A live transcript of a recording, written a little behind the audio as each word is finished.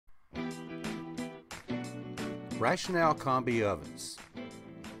Rationale Combi Ovens.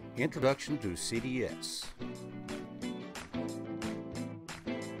 Introduction to CDS.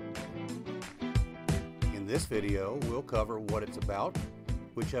 In this video, we'll cover what it's about,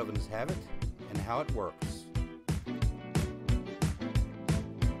 which ovens have it, and how it works.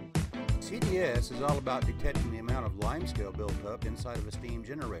 CDS is all about detecting the amount of limescale built up inside of a steam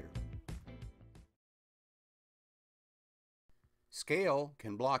generator. Scale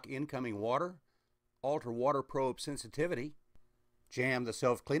can block incoming water, alter water probe sensitivity, jam the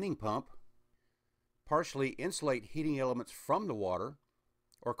self-cleaning pump, partially insulate heating elements from the water,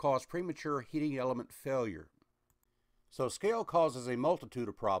 or cause premature heating element failure. So scale causes a multitude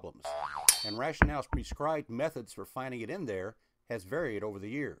of problems, and Rationale's prescribed methods for finding it in there has varied over the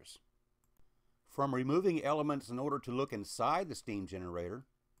years. From removing elements in order to look inside the steam generator,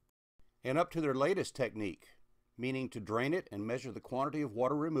 and up to their latest technique, meaning to drain it and measure the quantity of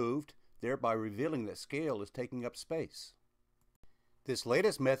water removed, thereby revealing that scale is taking up space. This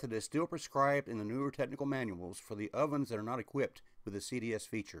latest method is still prescribed in the newer technical manuals for the ovens that are not equipped with the CDS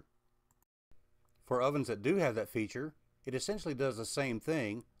feature. For ovens that do have that feature, it essentially does the same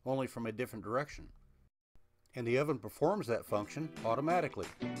thing, only from a different direction. And the oven performs that function automatically.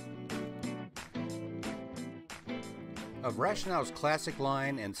 Of Rationale's Classic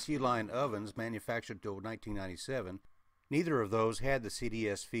line and C-line ovens manufactured till 1997, neither of those had the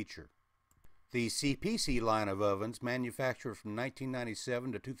CDS feature. The CPC line of ovens manufactured from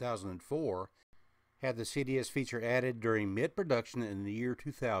 1997 to 2004 had the CDS feature added during mid-production in the year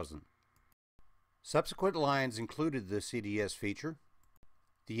 2000. Subsequent lines included the CDS feature.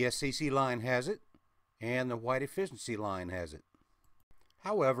 The SCC line has it, and the White Efficiency line has it.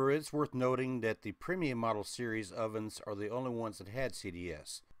 However, it's worth noting that the premium model series ovens are the only ones that had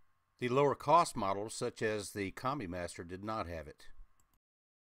CDS. The lower cost models, such as the Combi Master, did not have it.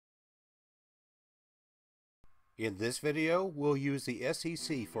 In this video, we'll use the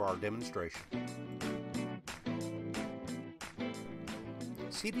SCC for our demonstration.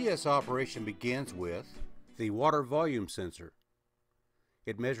 CDS operation begins with the water volume sensor.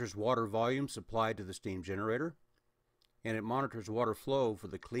 It measures water volume supplied to the steam generator, and it monitors water flow for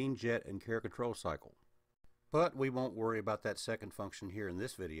the clean jet and care control cycle. But we won't worry about that second function here in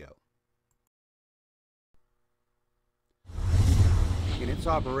this video. In its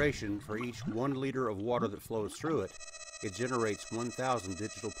operation, for each 1 liter of water that flows through it, it generates 1,000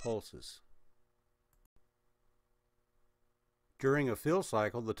 digital pulses. During a fill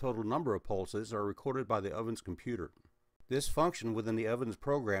cycle, the total number of pulses are recorded by the oven's computer. This function within the oven's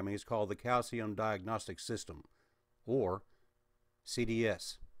programming is called the Calcium Diagnostics System, or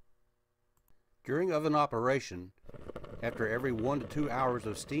CDS. During oven operation, after every 1 to 2 hours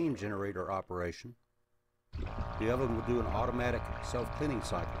of steam generator operation, the oven will do an automatic self-cleaning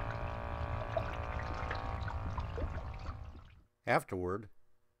cycle. Afterward,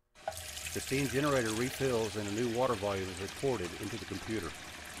 the steam generator refills and a new water volume is recorded into the computer.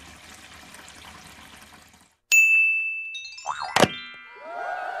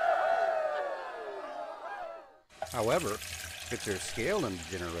 However, if there's scale in the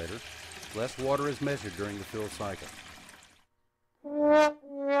generator, less water is measured during the fill cycle.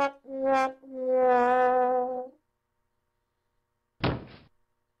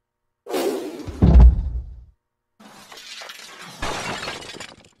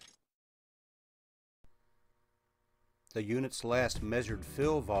 The unit's last measured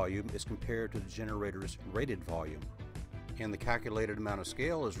fill volume is compared to the generator's rated volume, and the calculated amount of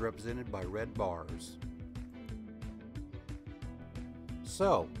scale is represented by red bars.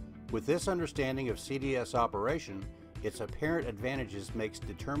 So, with this understanding of CDS operation, its apparent advantages makes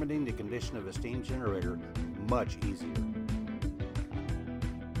determining the condition of a steam generator much easier.